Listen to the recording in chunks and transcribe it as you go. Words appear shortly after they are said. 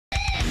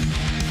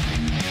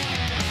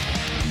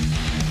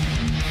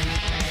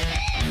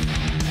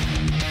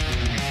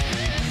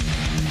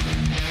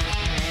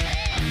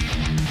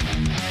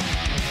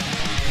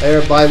Hey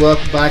everybody,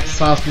 welcome back to the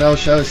Sauce Mel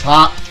Show. It's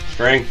hot.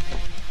 Spring.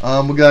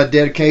 We got a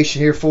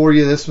dedication here for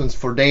you. This one's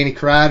for Danny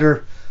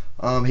Crider.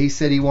 He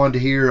said he wanted to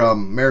hear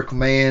Miracle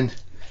Man.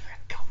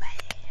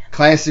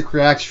 Classic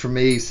reaction for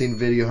me. Seen the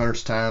video hundreds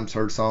of times,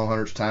 heard the song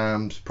hundreds of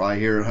times, probably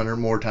hear it 100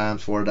 more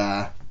times before I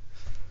die.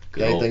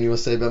 Got anything you want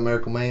to say about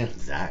Miracle Man?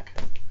 Zach.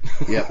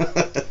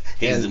 Yep.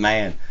 He's the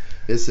man.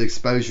 It's the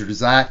exposure to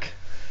Zach.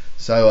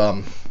 So,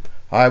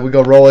 all right, we're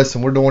going to roll this,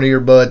 and we're doing an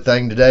earbud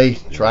thing today.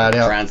 Try it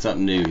out. Trying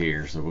something new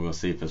here, so we're going to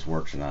see if this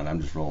works or not. I'm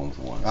just rolling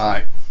for one. All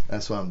right,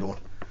 that's what I'm doing.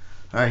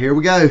 All right, here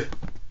we go.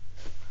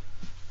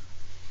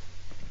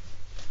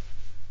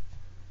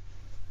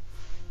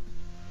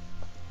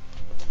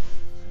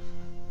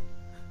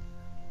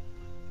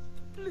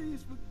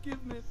 Please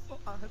forgive me, for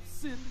I have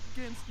sinned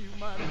against you,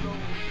 my Lord.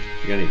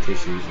 You got any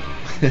tissues?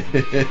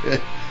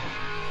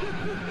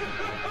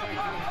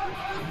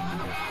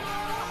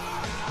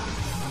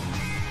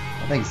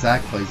 I think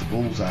Zach plays the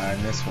bullseye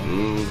in this one.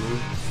 Mm-hmm.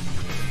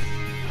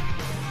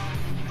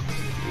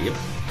 Yep.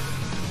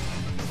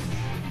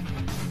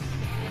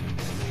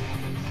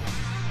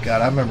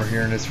 God, I remember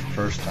hearing this for the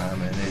first time,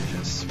 and it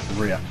just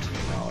ripped.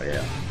 Oh,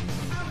 yeah.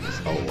 This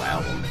whole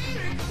album.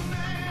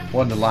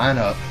 Wasn't the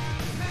lineup.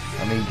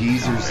 I mean,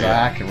 Geezer,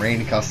 Zach, and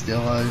Randy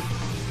Costello.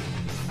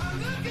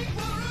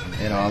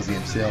 And Ozzy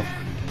himself.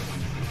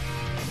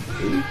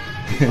 Who?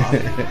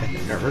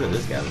 I've never heard of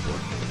this guy before.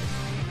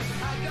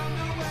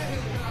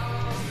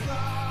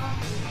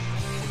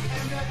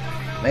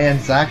 Man,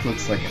 Zach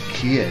looks like a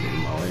kid.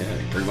 Oh, yeah,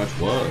 he pretty much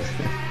was.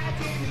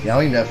 Yeah,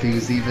 I don't even know if he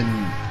was even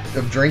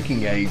of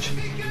drinking age. I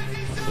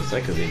was going to say,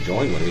 because he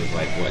joined when he was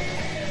like, what,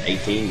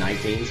 18,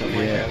 19, something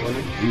like that,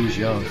 wasn't he? He was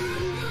young.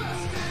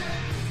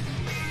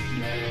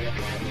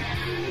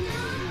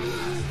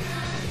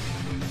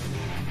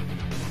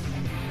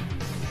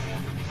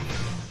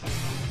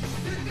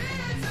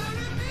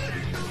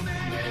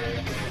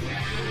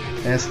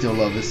 And I still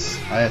love this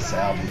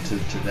album to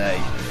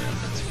today.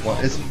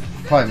 It's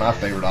probably my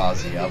favorite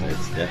Ozzy album.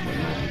 It's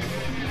definitely mine.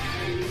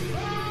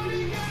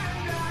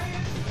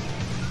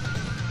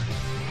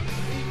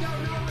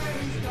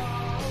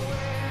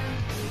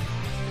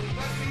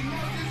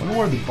 I wonder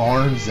where the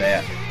barn's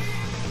at.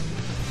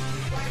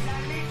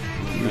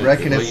 You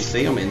reckon well, it's... you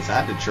see them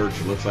inside the church.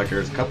 It looks like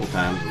there's a couple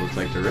times. It looks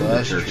like they're in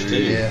the church, true,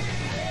 too. Yeah.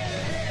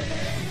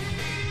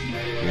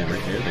 Yeah,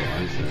 right there they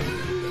are. So.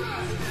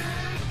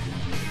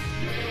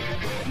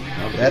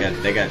 No,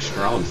 but they got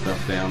straw and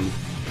stuff down.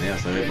 Yeah,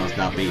 so it must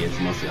not be.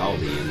 It must all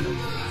be in the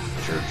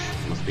church.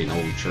 It must be an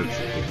old church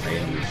that they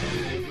found or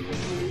something.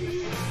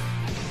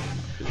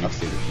 Because you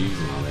see the pews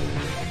and all that.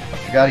 I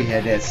forgot he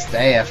had that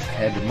staff,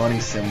 had the money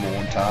symbol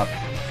on top.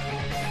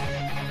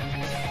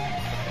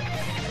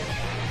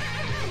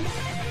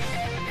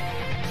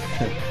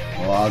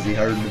 Well, Ozzy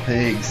herding the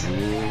pigs.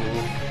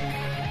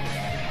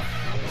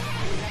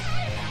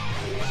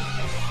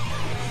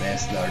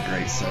 That's another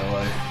great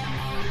solo.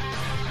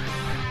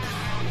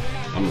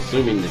 I'm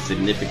assuming the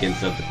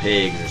significance of the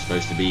pigs are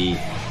supposed to be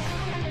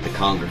the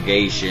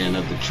congregation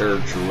of the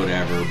church or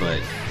whatever,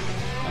 but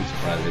I'm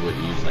surprised they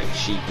wouldn't use like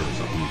sheep or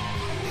something.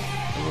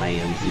 The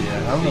lambs. Yeah,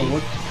 I don't know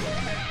what.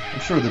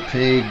 I'm sure the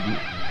pig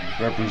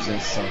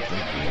represents something.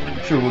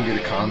 I'm sure we'll get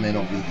a comment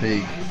over the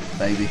pig,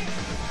 baby.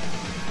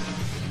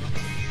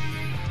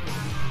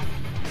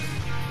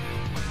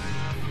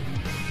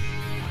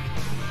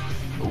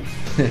 Oh,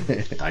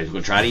 thought he was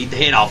gonna try to eat the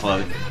head off of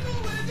it.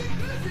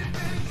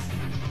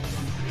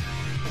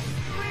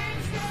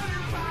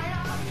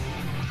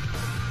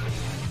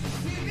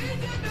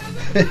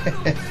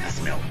 I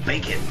smell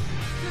bacon.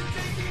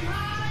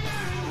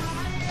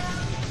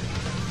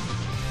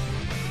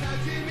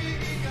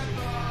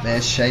 Man,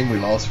 it's a shame we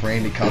lost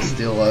Randy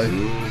Costello.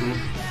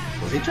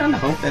 Mm-hmm. Was he trying to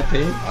hump that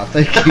pig? I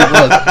think he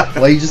was.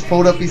 Well, he just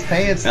pulled up his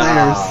pants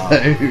there,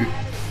 so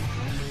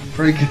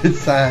pretty good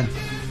sign.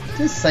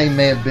 This same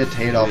man bit the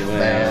head off the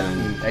bat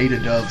and ate a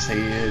dove's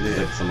head.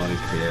 Licked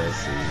somebody's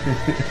piss.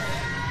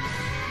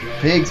 And...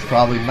 Pig's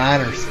probably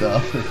minor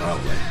stuff.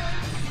 Probably.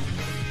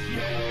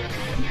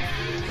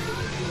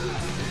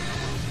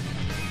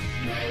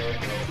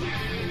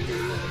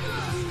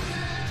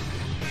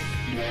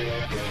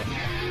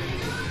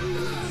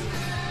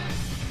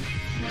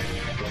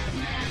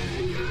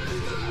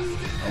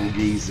 Old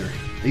geezer.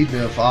 He's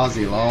been with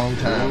Ozzy a long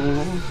time.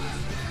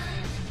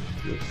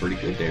 Mm-hmm. Looks pretty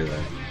good there,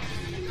 though.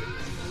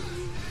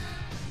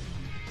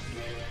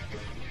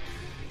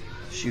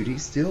 Shoot, he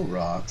still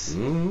rocks.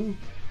 Mm-hmm.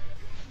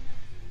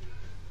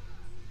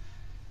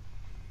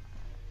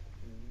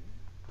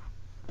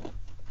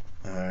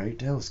 Alright,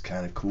 that was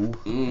kind of cool.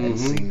 Mm-hmm. Hadn't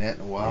seen that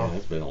in a while. Yeah,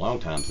 it's been a long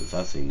time since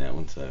I've seen that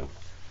one, so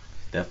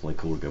definitely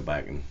cool to go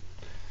back and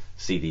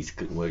see these,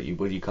 what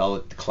do you call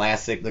it? The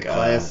classic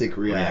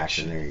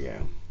reaction. There you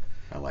go.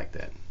 I like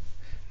that.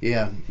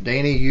 Yeah,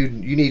 Danny, you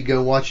need to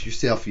go watch it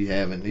yourself if you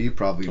haven't. You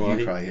probably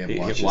haven't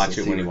watched it. Watch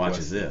it when he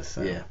watches this.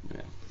 So, yeah.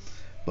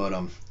 But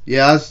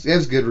yeah, it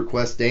was a good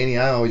request, Danny.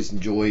 I always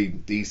enjoy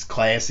these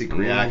classic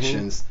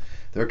reactions.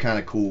 They're kind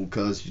of cool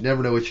because you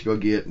never know what you're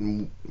gonna get,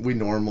 and we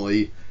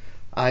normally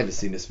I haven't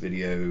seen this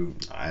video.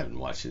 I haven't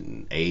watched it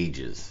in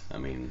ages. I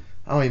mean,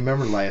 I don't even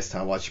remember the last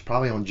time I watched it.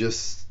 Probably on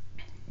just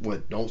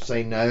Don't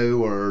Say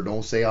No or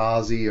Don't Say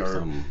Ozzy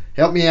or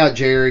help me out,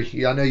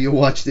 Jerry. I know you'll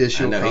watch this.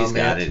 You'll comment. He's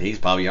got it. He's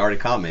probably already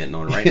commenting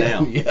on it right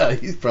now. Yeah,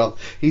 he's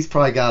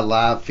probably got a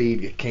live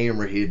feed, a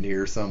camera hidden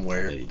here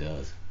somewhere. I bet he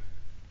does.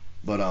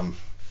 But I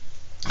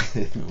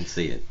don't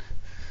see it.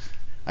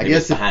 I Maybe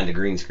guess it's behind the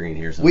green screen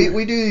here somewhere.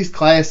 we do these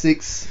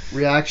classics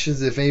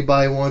reactions. If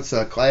anybody wants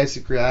a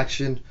classic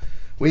reaction,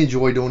 we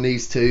enjoy doing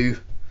these too.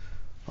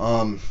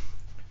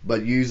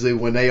 But usually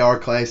when they are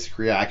classic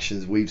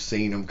reactions, we've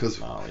seen them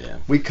because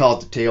we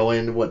caught the tail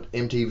end of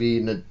MTV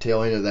in the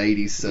tail end of the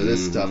 80s. So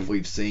this stuff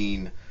we've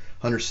seen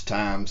hundreds of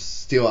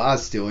times. I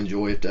still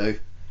enjoy it though.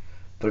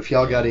 But if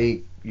y'all got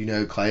any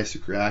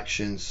classic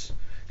reactions,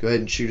 go ahead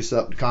and shoot us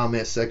up in the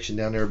comment section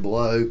down there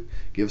below.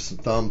 Give us some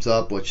thumbs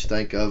up, what you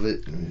think of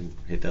it. And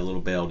hit that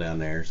little bell down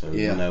there so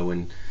you'll know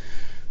when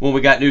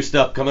we got new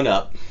stuff coming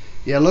up.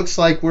 Yeah, it looks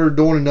like we're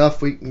doing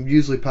enough. We can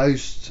usually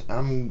post.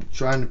 I'm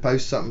trying to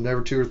post something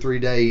every 2 or 3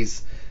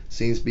 days.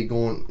 Seems to be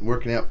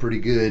working out pretty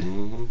good.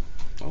 Mm-hmm.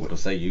 I was going to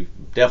say,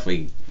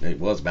 it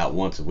was about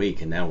once a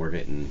week, and now we're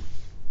getting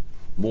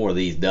more of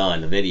these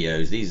done, the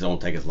videos. These don't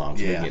take as long,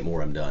 so we can get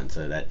more of them done.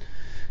 So that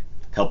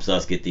helps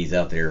us get these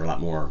out there a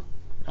lot more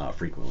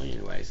frequently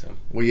anyway. So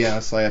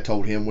it's like I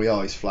told him, we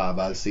always fly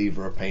by the seat of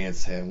our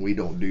pants, and we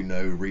don't do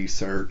no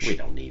research. We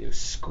don't need no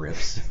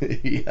scripts.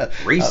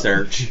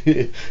 Research.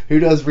 Who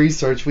does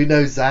research? We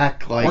know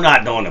Zach. We're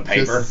not doing a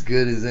paper. Just as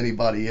good as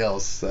anybody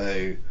else.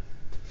 So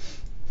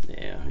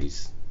yeah,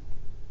 he's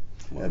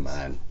one of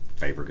my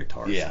favorite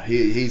guitarists. Yeah,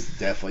 he's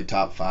definitely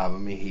top 5. I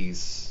mean,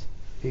 he's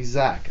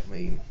Zach. I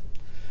mean,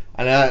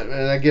 and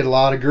I get a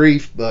lot of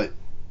grief, but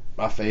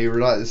this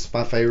is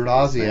my favorite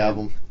Ozzy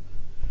album.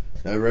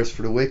 No Rest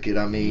for the Wicked.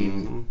 I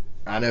mean,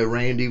 I know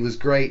Randy was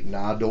great, and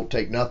I don't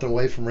take nothing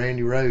away from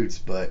Randy Rhoads,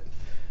 but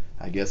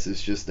I guess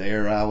it's just the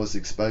era I was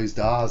exposed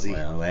to Ozzy.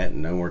 Well, that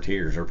and No More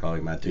Tears are probably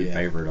my 2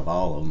 favorite of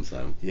all of them.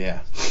 So yeah,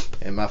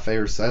 and my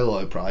favorite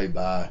solo probably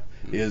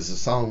is the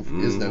song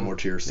is No More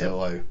Tears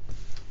solo.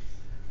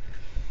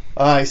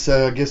 All right,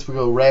 so I guess we're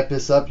gonna wrap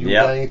this up. You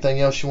got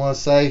anything else you want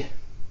to say?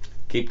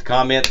 Keep the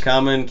comments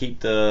coming. Keep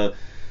the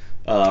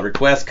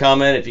request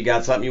comment. If you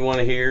got something you want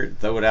to hear,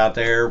 throw it out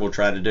there. We'll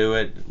try to do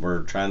it.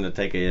 We're trying to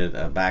take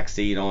a back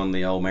seat on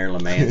the old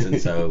Marilyn Manson.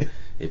 So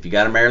if you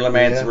got a Marilyn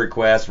Manson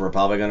request, we're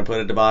probably going to put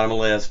it at the bottom of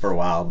the list for a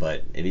while.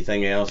 But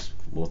anything else,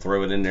 we'll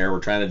throw it in there. We're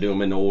trying to do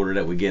them in the order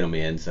that we get them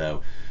in.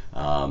 So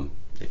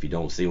if you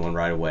don't see one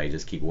right away,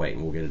 just keep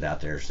waiting. We'll get it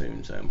out there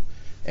soon. So.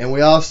 And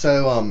we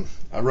also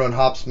I run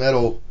Hops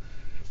Metal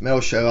Show.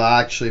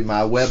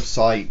 My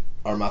website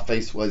or my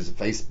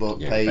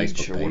Facebook page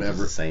Facebook or whatever. Is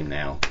the same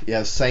now.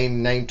 Yeah,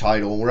 same name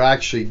title. We're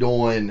actually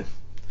doing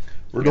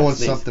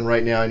something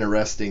right now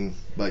interesting,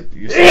 but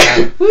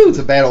it's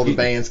a battle of the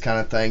bands kind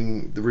of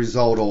thing. The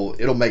result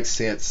it'll make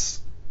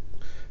sense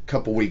a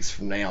couple weeks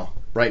from now.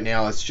 Right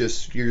now it's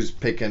just you're just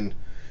picking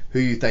who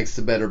you think's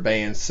the better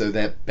band so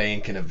that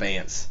band can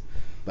advance.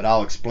 But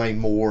I'll explain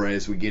more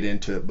as we get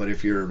into it. But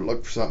if you're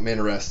looking for something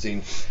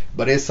interesting,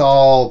 but it's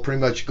all pretty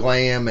much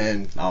glam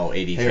and all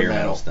 80s hair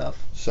metal stuff.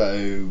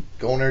 So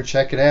go in there and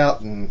check it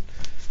out and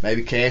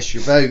maybe cast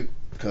your vote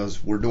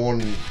because we're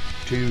doing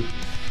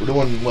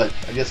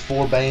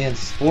 4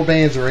 bands. 4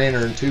 bands are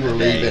entering, 2 are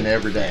leaving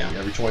every day,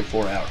 every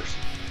 24 hours.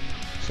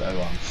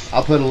 So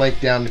I'll put a link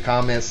down in the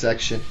comments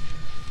section.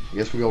 I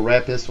guess we're going to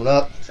wrap this one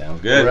up.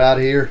 Sounds good. We're out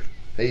of here.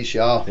 Peace,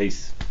 y'all.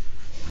 Peace.